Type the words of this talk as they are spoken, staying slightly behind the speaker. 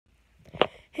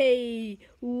Hey,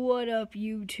 what up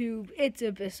YouTube? It's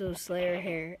TheAbyssalSlayer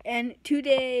here, and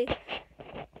today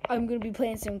I'm going to be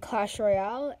playing some Clash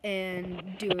Royale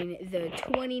and doing the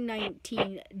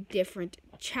 2019 different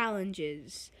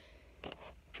challenges.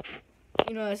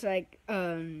 You know, it's like,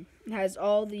 it has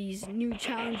all these new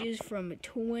challenges from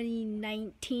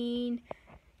 2019,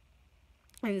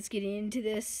 and let's get into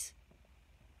this.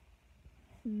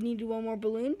 Needed one more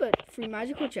balloon, but free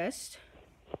magical chest.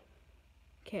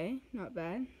 Okay, not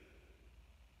bad.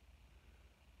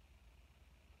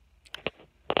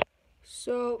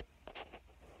 So,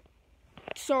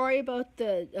 sorry about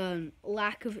the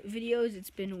lack of videos. It's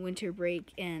been winter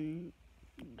break and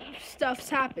stuff's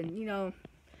happened, you know.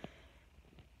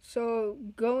 So,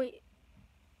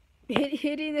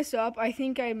 hitting this up, I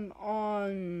think I'm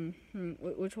on,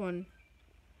 which one?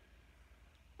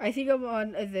 I think I'm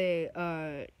on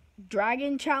the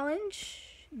Dragon Challenge,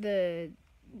 the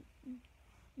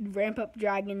ramp up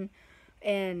dragon,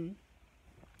 and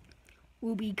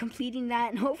we'll be completing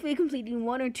that and hopefully completing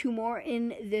one or two more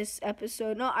in this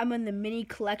episode. No, I'm on the mini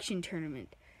collection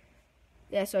tournament.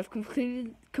 Yeah, so I've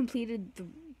completed the.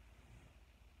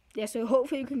 Yeah, so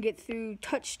hopefully we can get through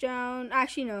touchdown.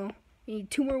 Actually, no, we need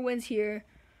two more wins here.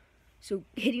 So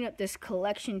hitting up this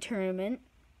collection tournament.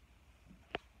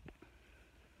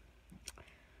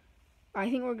 I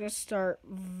think we're gonna start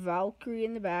Valkyrie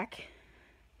in the back,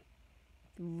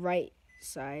 right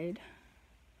side.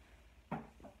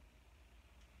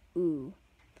 Ooh,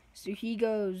 so he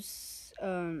goes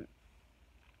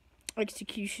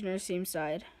Executioner, same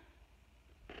side.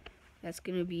 That's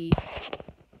gonna be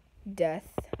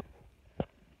death.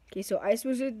 Okay, so Ice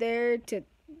Wizard there to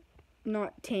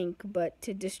not tank, but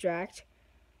to distract.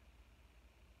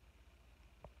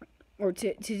 Or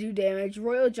to do damage.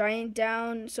 Royal Giant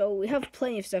down, so we have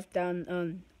plenty of stuff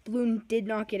down. Balloon did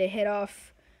not get a hit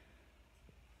off.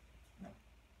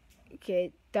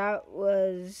 Okay, that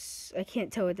was, I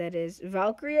can't tell what that is.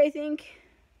 Valkyrie, I think.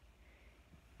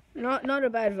 Not a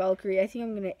bad Valkyrie. I think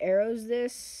I'm gonna arrows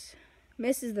this.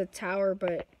 Misses the tower,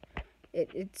 but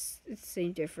it's the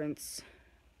same difference.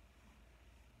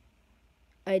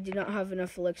 I did not have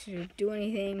enough elixir to do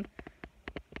anything.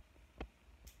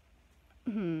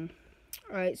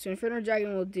 Alright, so Inferno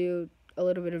Dragon will do a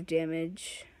little bit of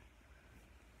damage.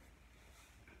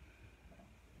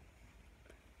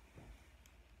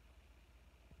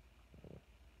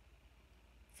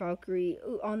 Valkyrie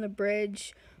on the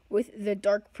bridge with the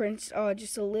Dark Prince. Oh,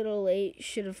 just a little late.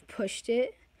 Should have pushed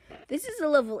it. This is a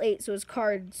level 8, so his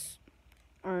cards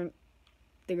aren't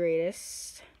the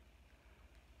greatest.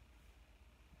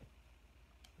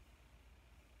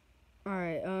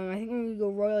 Alright, I think I'm going to go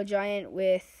Royal Giant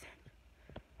with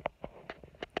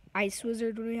Ice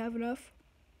Wizard when we have enough.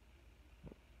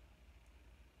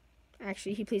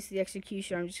 Actually, he placed the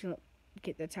Execution. I'm just going to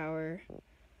get the tower.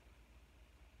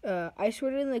 Ice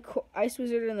Wizard in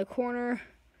the corner.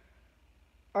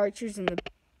 Archers in the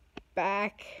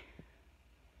back.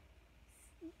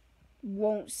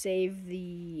 Won't save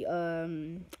the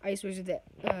Ice Wizard.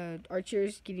 The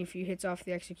Archers getting a few hits off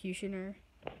the Executioner.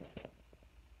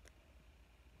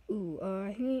 Ooh,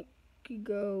 I think we could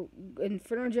go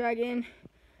Inferno Dragon,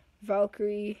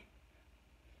 Valkyrie.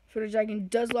 Inferno Dragon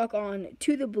does lock on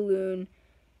to the balloon.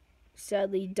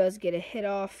 Sadly, does get a hit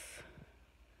off.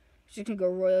 Just gonna go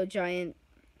Royal Giant,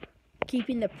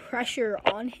 keeping the pressure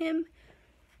on him.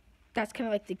 That's kind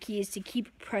of like the key, is to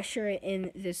keep pressure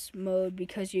in this mode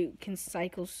because you can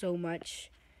cycle so much.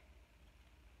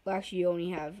 Well, actually, you only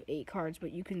have 8 cards,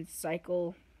 but you can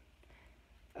cycle.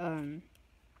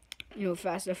 You know,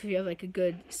 fast enough if you have like a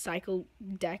good cycle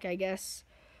deck, I guess.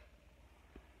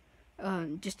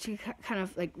 Just to kind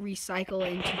of like recycle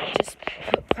and to just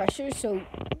put pressure, so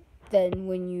then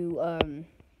when you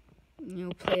you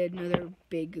know, play another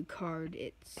big card,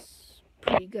 it's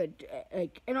pretty good.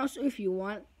 Like, and also if you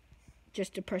want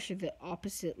just to pressure the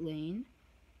opposite lane,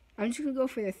 I'm just gonna go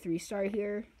for the 3-star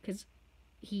here because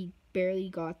he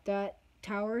barely got that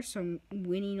tower, so I'm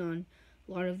winning on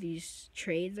a lot of these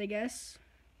trades, I guess.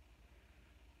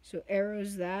 So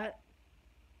arrows that.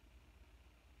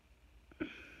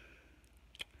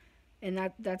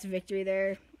 And that's victory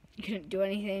there. You couldn't do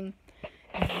anything.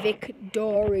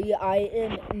 Victory. I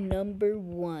am number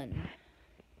 1.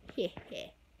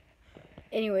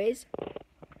 Anyways,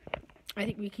 I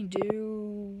think we can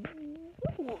do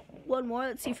one more.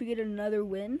 Let's see if we get another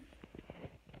win.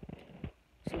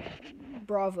 So,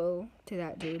 bravo to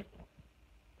that dude.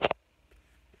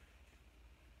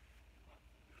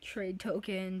 Trade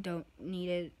token, don't need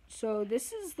it. So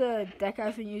this is the deck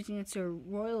I've been using. It's a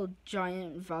Royal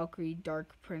Giant, Valkyrie,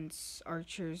 Dark Prince,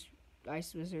 Archers,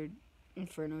 Ice Wizard,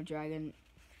 Inferno Dragon.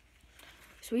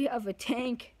 So we have a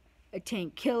tank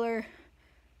killer,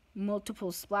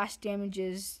 multiple splash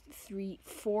damages,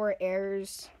 4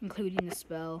 errors, including the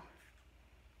spell.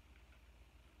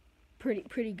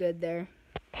 Pretty good there.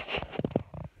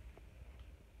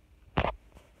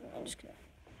 I'm just gonna.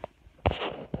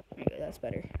 There you go. That's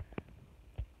better.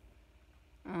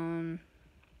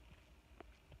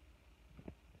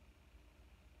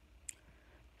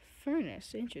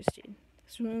 Furnace, interesting.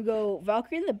 So we're gonna go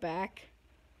Valkyrie in the back.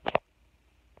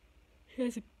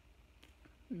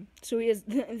 So he has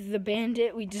the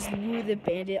bandit. We just lure the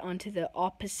bandit onto the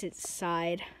opposite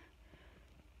side.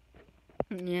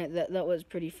 Yeah, that was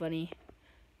pretty funny.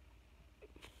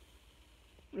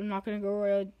 I'm not gonna go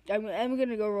Royal. I'm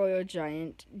gonna go Royal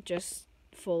Giant. Just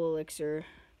full elixir.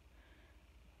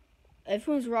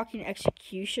 Everyone's rocking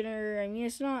Executioner. I mean,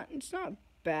 it's not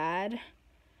bad.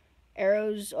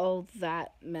 Arrows, all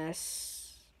that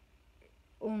mess.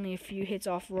 Only a few hits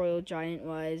off Royal Giant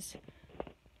wise.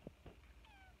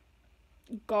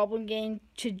 Goblin Gang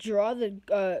to draw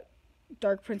the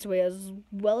Dark Prince away as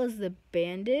well as the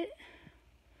bandit,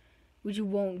 which you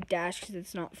won't dash because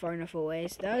it's not far enough away.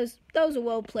 So that was a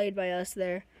well played by us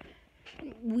there.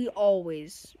 We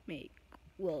always make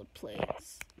well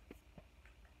plays.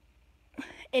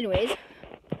 Anyways,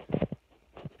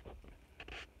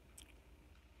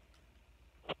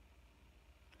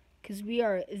 because we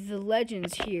are the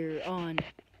legends here on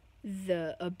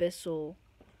the Abyssal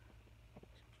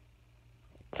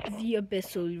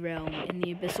realm. In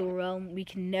the Abyssal realm, we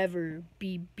can never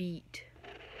be beat.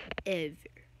 Ever.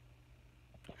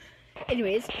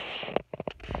 Anyways,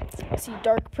 see,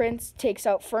 Dark Prince takes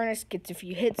out Furnace, gets a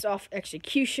few hits off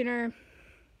Executioner.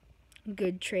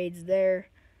 Good trades there.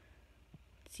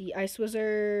 See, Ice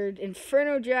Wizard,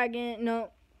 Inferno Dragon. No,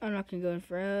 I'm not gonna go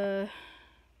in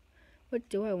what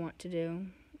do I want to do?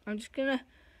 I'm just gonna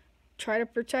try to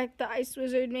protect the Ice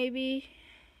Wizard, maybe.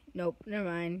 Nope, never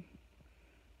mind.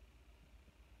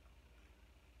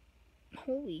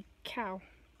 Holy cow.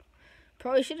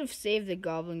 Probably should have saved the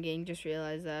Goblin Gang, just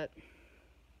realized that.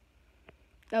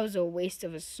 That was a waste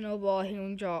of a snowball. He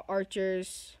can draw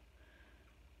archers.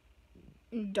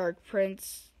 Dark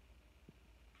Prince.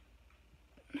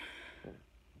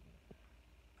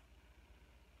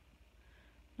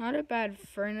 Not a bad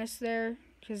Furnace there,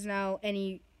 because now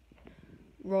any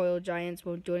Royal Giants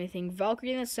won't do anything.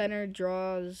 Valkyrie in the center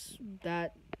draws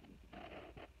that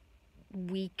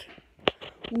weak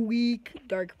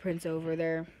Dark Prince over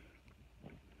there.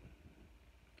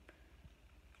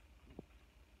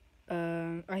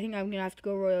 I think I'm gonna have to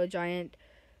go Royal Giant.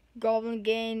 Goblin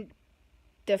Gang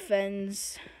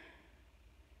defends.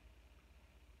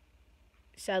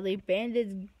 Sadly,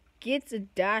 Bandit gets a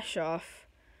dash off.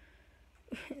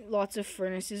 Lots of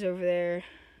furnaces over there.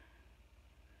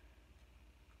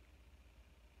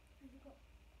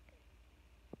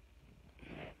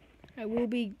 I will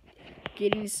be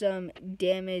getting some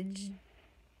damage.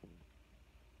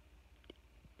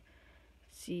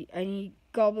 See, I need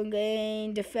Goblin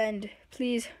Gang defend,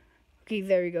 please. Okay,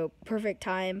 there we go. Perfect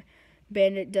time.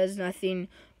 Bandit does nothing.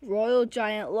 Royal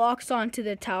Giant locks onto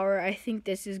the tower. I think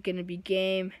this is gonna be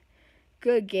game.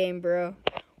 Good game, bro.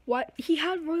 What? He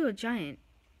had Royal Giant.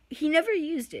 He never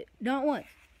used it. Not once.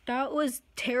 That was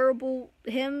terrible.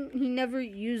 He never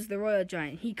used the Royal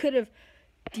Giant. He could have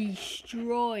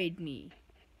destroyed me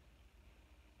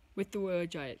with the Royal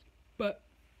Giant. But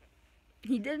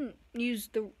he didn't use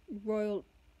the Royal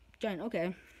Giant.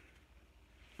 Okay.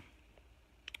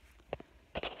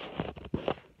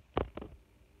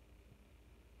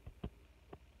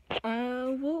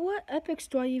 What epics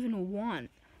do I even want?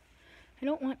 I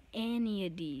don't want any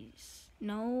of these.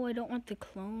 No, I don't want the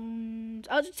clones.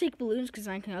 I'll just take balloons because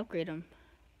I can upgrade them.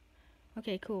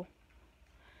 Okay, cool.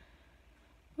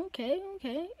 Okay.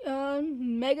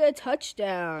 Mega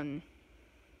touchdown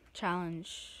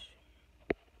challenge.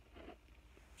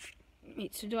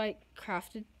 Wait, so do I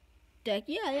craft a deck?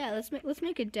 Yeah. Let's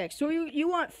make a deck. So you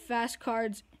want fast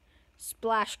cards,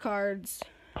 splash cards.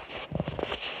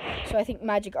 So I think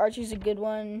Magic Archer's a good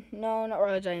one. No, not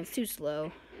Royal Giant's too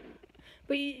slow.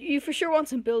 But you for sure want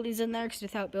some buildings in there, because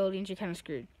without buildings, you're kind of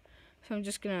screwed. So I'm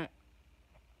just going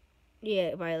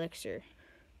to, buy elixir.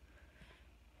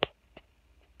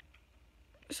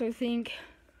 So I think,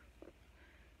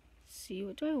 let's see,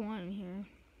 what do I want in here?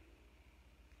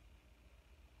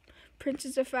 Prince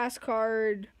is a fast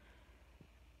card.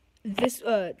 This,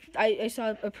 I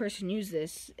saw a person use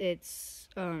this. It's,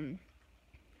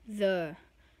 the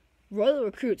Royal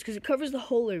Recruits, because it covers the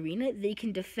whole arena. They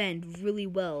can defend really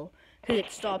well, because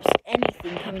it stops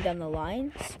anything coming down the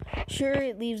lines. Sure,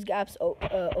 it leaves gaps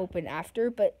open after,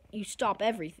 but you stop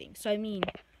everything. So, I mean,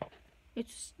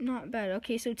 It's not bad.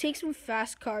 Okay, so take some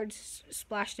fast cards,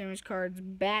 splash damage cards.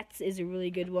 Bats is a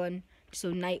really good one.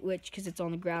 So Night Witch, because it's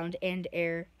on the ground, and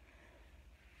air.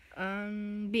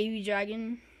 Baby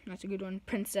Dragon, that's a good one.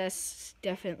 Princess,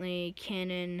 definitely.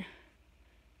 Cannon.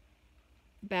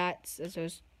 Bats, as I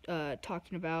was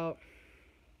talking about.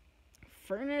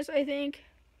 Furnace, I think.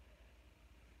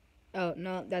 Oh,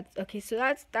 no, that's... Okay, so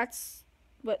that's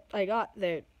what I got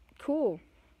there. Cool.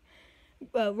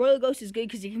 Royal Ghost is good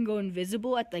because you can go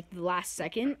invisible at like the last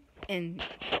second, and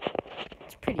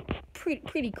it's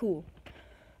pretty cool.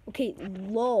 Okay,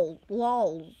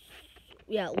 lols,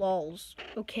 yeah, lols.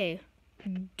 Okay,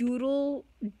 doodle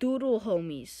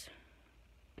homies.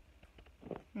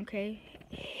 Okay,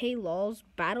 hey lols,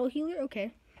 battle healer.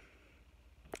 Okay,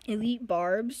 elite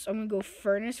barbs. I'm gonna go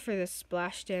furnace for the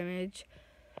splash damage.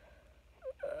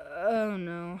 Oh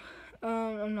no,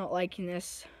 I'm not liking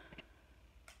this.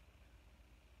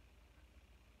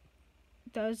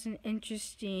 That was an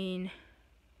interesting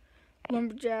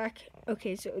lumberjack.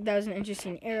 Okay, so that was an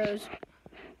interesting arrows.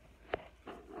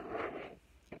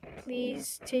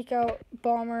 Please take out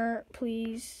bomber,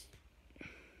 please.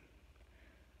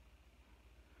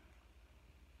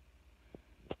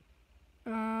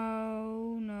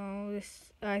 Oh no,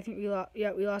 this. I think we lost.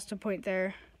 Yeah, we lost a point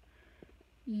there.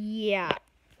 Yeah,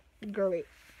 great.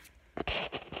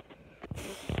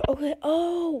 Okay.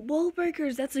 Oh, wall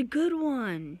breakers. That's a good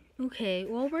one. Okay,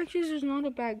 wall breakers is not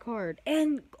a bad card.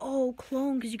 And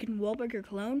clone, because you can wall breaker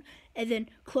clone, and then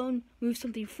clone move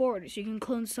something forward, so you can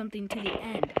clone something to the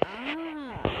end.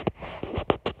 Ah.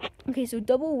 Okay, so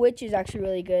double witch is actually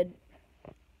really good,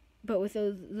 but with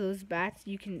those bats,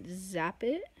 you can zap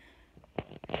it.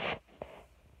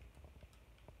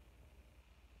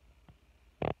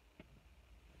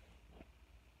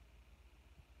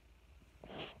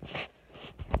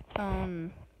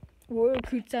 Royal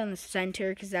recruits down the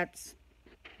center because that's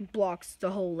blocks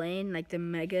the whole lane, like the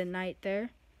Mega Knight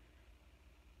there.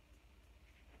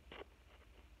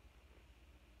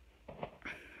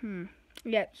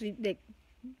 Yeah, so the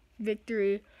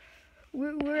victory.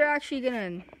 We're actually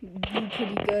gonna do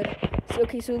pretty good. So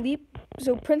okay,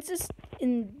 so Princess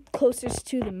in closest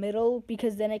to the middle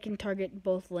because then I can target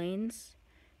both lanes.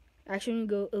 Actually, I'm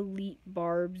gonna go elite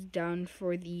barbs down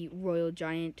for the Royal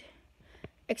Giant.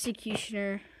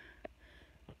 Executioner.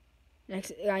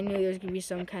 Next, I knew there was gonna be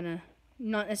some kind of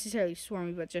not necessarily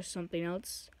swarmy, but just something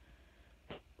else.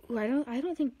 Ooh, I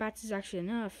don't think bats is actually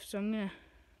enough, so I'm gonna.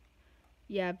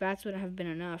 Yeah, bats wouldn't have been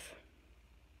enough.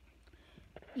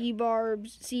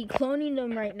 E-barbs. See, cloning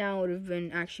them right now would have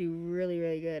been actually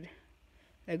really good.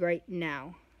 Like right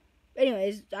now.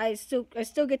 Anyways, I still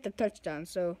get the touchdown,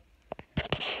 so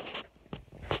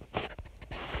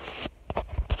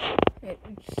it's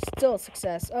still a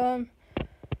success.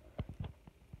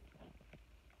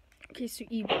 Okay, so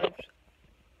E-barbs.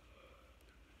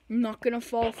 I'm not gonna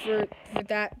fall for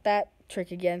that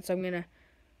trick again, so I'm gonna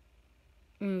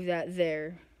move that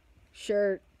there.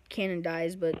 Sure, cannon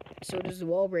dies, but so does the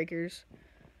wall breakers.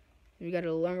 We got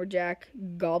a lumberjack,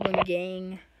 goblin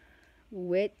gang,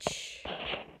 witch.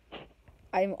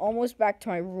 I'm almost back to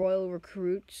my royal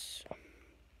recruits.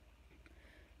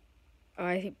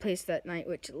 I think placed that night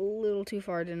witch a little too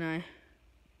far, didn't I?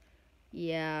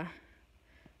 Yeah.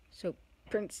 So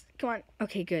Prince, come on.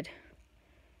 Okay, good.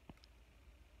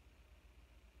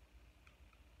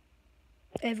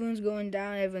 Everyone's going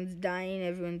down, everyone's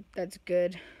dying, that's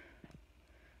good.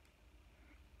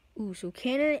 Ooh, so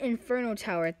Cannon Inferno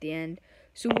Tower at the end.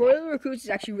 So Royal Recruits is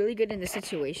actually really good in this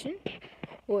situation.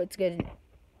 Well, it's good in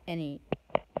any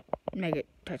mega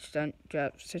touchdown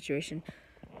draft situation.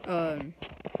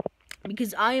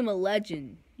 Because I am a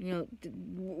legend. You know,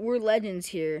 we're legends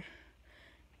here.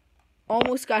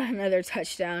 Almost got another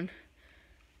touchdown.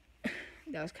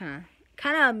 That was kind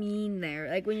of mean there.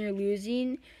 Like when you're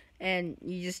losing and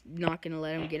you're just not gonna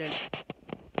let him get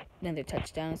another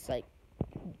touchdown. It's like,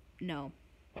 no.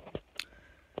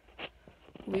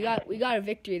 We got a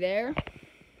victory there.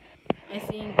 I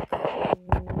think.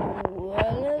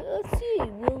 Well, let's see.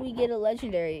 Will we get a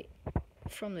legendary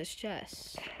from this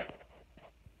chest?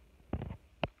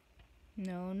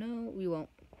 No, we won't.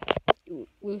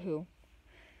 Woohoo!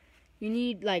 You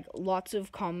need like lots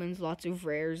of commons, lots of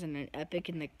rares, and an epic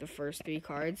in like the first 3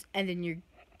 cards, and then you're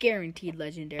guaranteed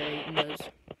legendary in those.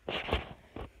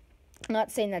 I'm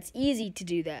not saying that's easy to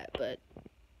do that, but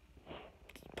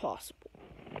it's possible.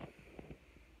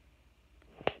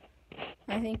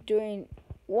 I think doing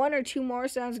 1 or 2 more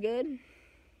sounds good.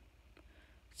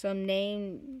 Some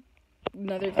name,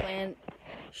 another clan.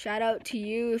 Shout out to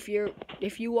you if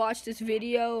you watch this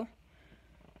video.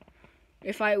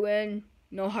 If I win,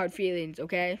 no hard feelings,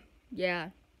 okay?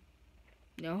 Yeah.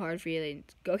 No hard feelings.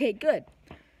 Okay, good.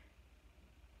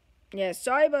 Yeah,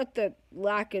 sorry about the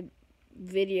lack of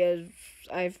videos.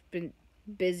 I've been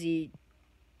busy.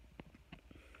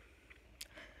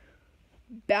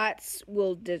 Bats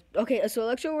will okay, so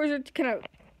Electro Wizard kind of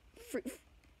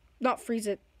not freeze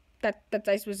it. That's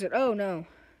Ice Wizard. Oh no.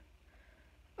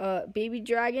 Baby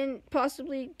Dragon,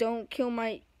 possibly. Don't kill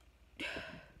my.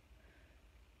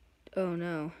 Oh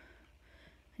no.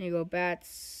 There you go,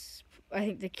 bats. I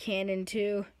think the cannon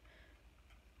too.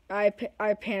 I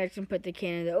panicked and put the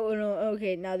cannon there. Oh no.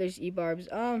 Okay, now there's E-barbs.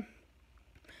 Yeah,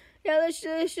 let's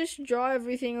just draw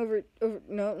everything over.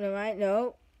 No, never mind.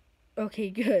 No. Okay,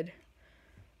 good.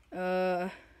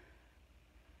 Night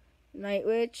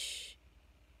Witch.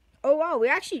 Oh wow,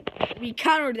 we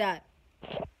countered that.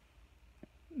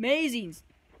 Amazing.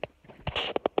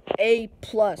 A+.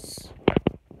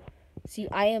 See,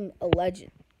 I am a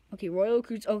legend. Okay, Royal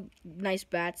Recruits. Oh, nice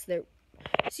bats there.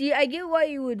 See, I get why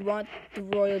you would want the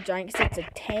Royal Giant because it's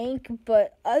a tank,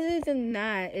 but other than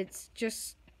that, it's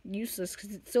just useless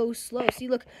because it's so slow. See,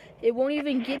 look, it won't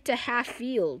even get to half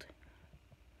field.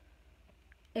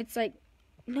 It's like,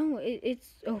 no,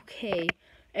 it's okay.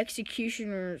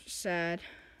 Executioner, sad.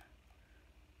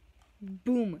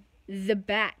 Boom. The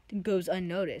bat goes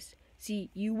unnoticed. See,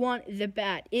 you want the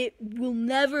bat. It will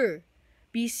never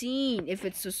be seen if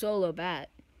it's a solo bat.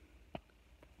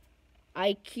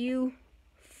 IQ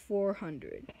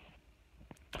 400.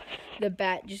 The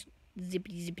bat just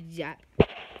zippity zippity zap.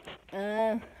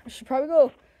 I should probably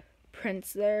go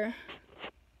Prince there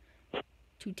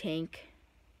to tank.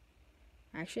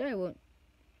 Actually,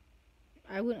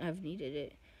 I wouldn't have needed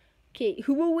it. Okay,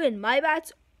 who will win? My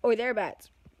bats or their bats?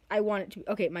 I want it to be.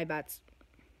 Okay, my bats.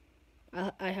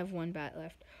 I have one bat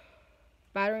left.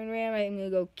 Battering ram, I'm going to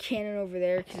go cannon over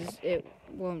there because it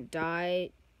won't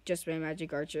die. Just my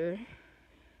magic archer.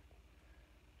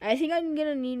 I think I'm going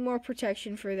to need more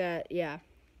protection for that. Yeah.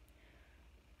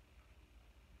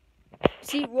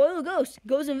 See, Royal Ghost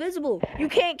goes invisible. You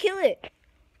can't kill it.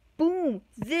 Boom.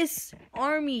 This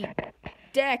army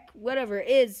deck, whatever,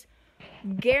 is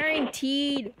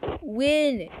guaranteed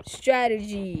win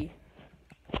strategy.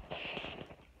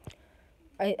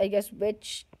 I guess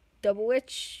witch, double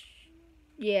witch,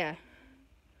 yeah.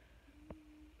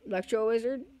 Electro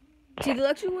Wizard. See, the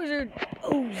Electro Wizard,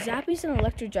 oh, Zappies and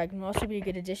Electro Dragon will also be a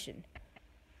good addition.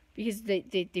 Because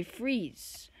they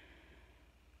freeze.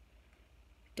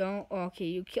 Don't, okay,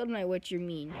 you killed my witch, you're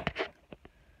mean.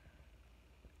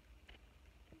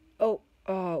 Oh,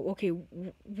 okay,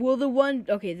 will the one,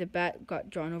 okay, the bat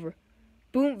got drawn over.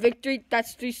 Boom, victory,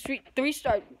 that's 3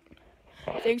 star.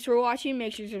 Thanks for watching.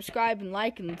 Make sure to subscribe and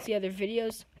like and see other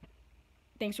videos.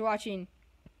 Thanks for watching.